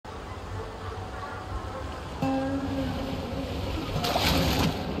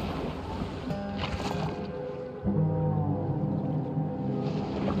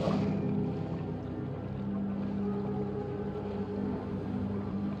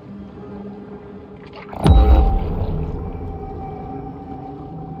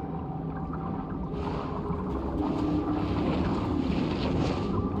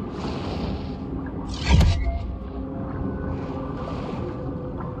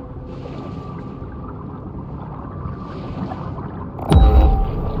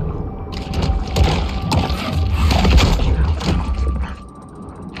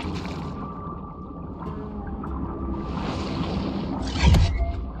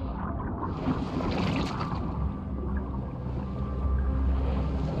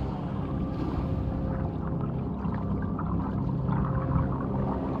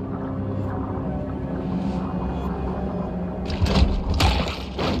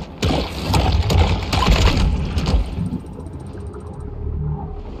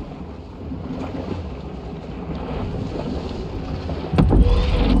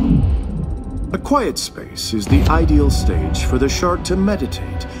A quiet space is the ideal stage for the shark to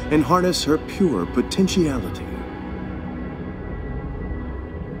meditate and harness her pure potentiality.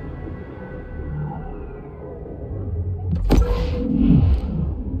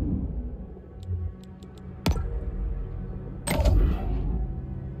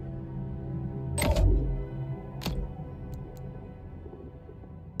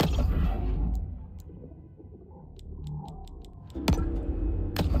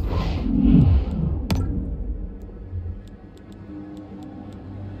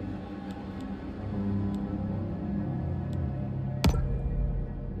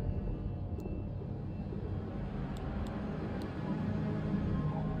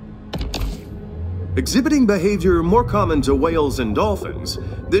 Exhibiting behavior more common to whales and dolphins,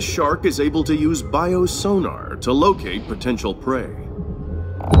 this shark is able to use biosonar to locate potential prey.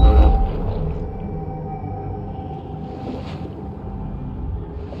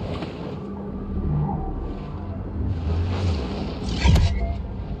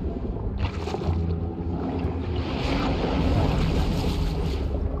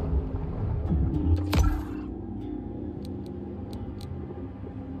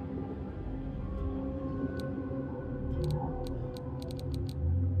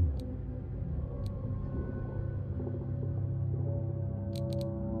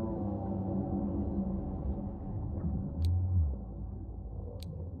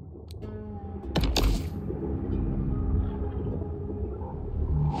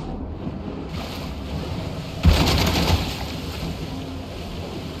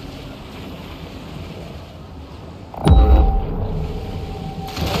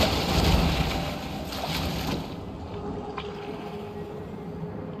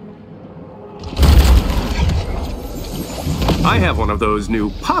 I have one of those new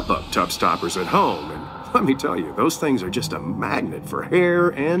pop-up tub stoppers at home, and let me tell you, those things are just a magnet for hair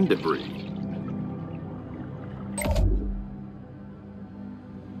and debris.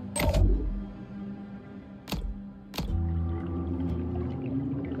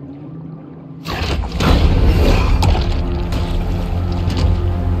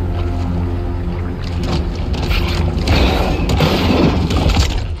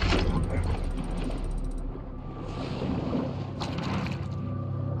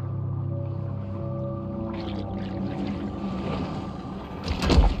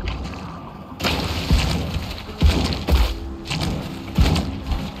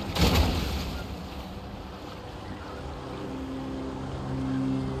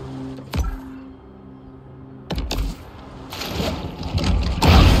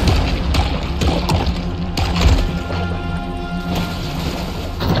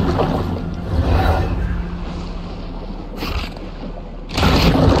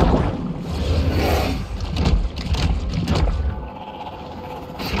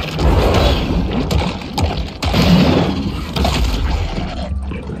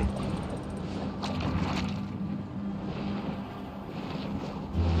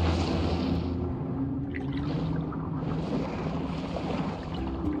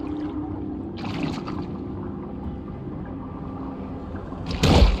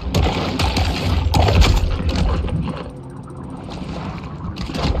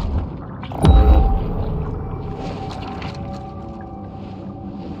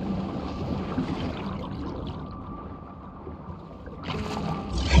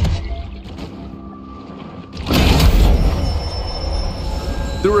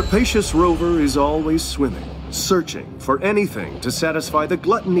 The rapacious rover is always swimming, searching for anything to satisfy the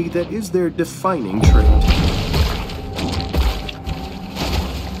gluttony that is their defining trait.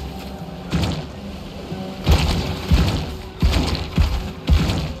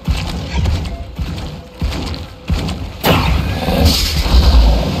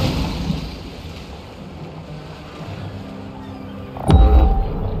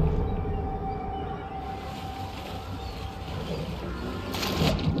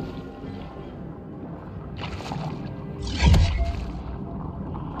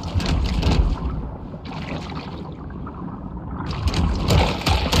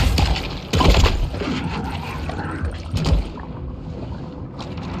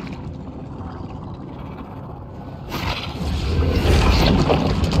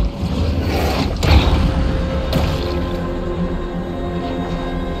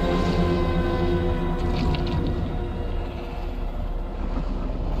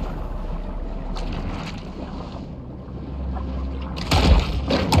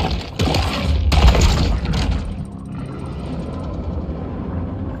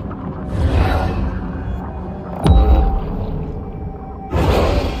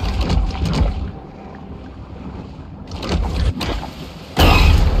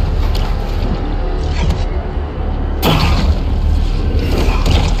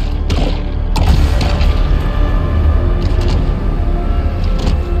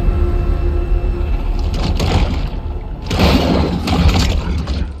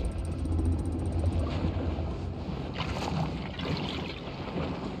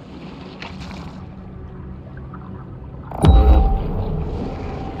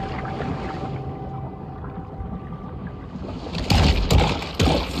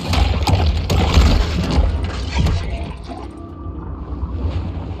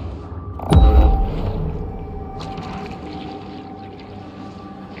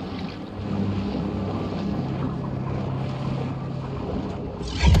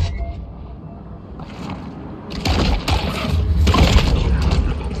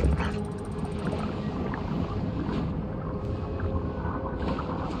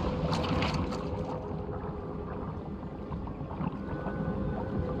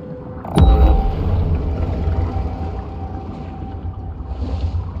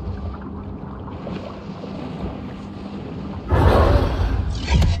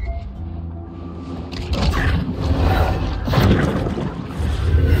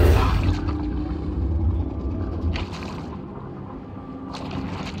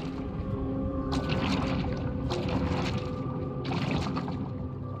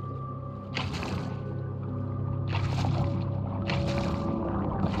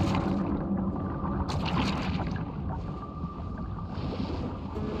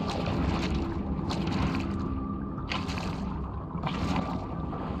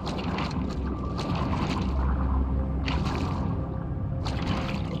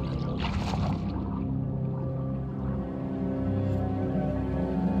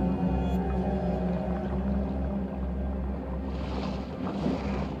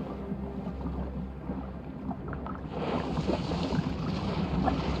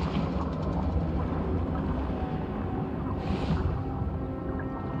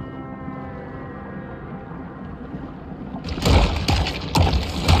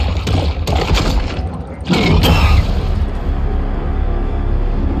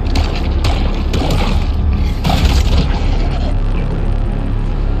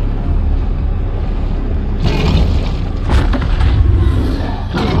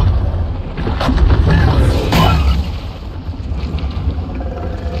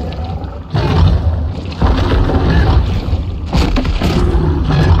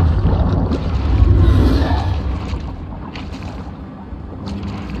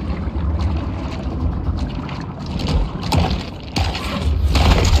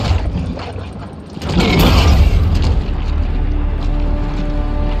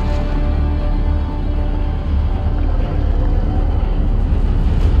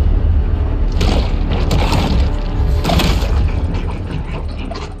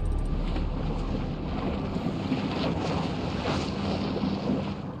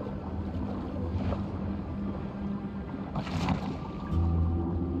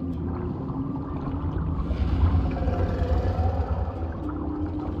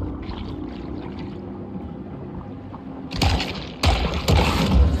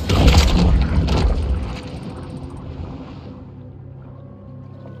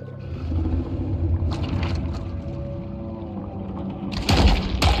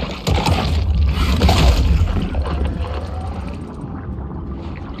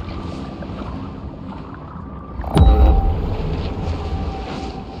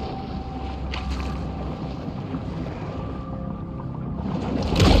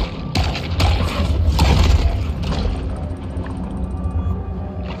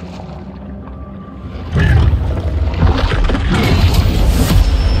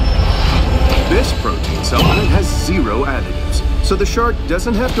 zero additives, so the shark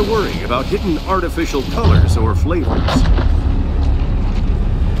doesn't have to worry about hitting artificial colors or flavors.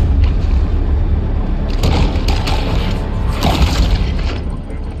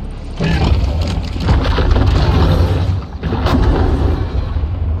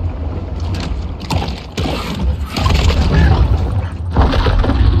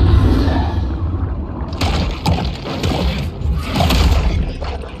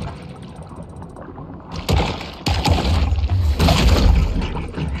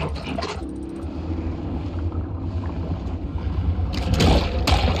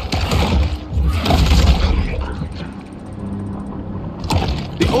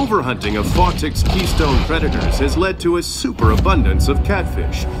 Overhunting of Aquatic's keystone predators has led to a superabundance of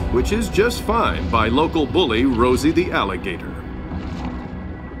catfish, which is just fine by local bully Rosie the alligator.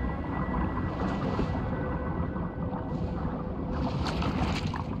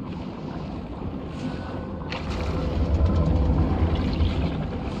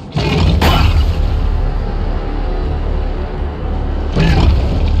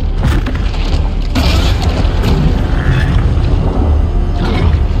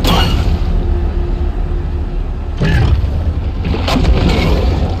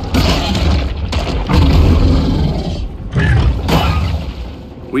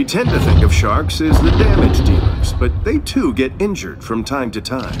 We tend to think of sharks as the damage dealers, but they too get injured from time to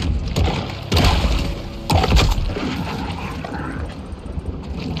time.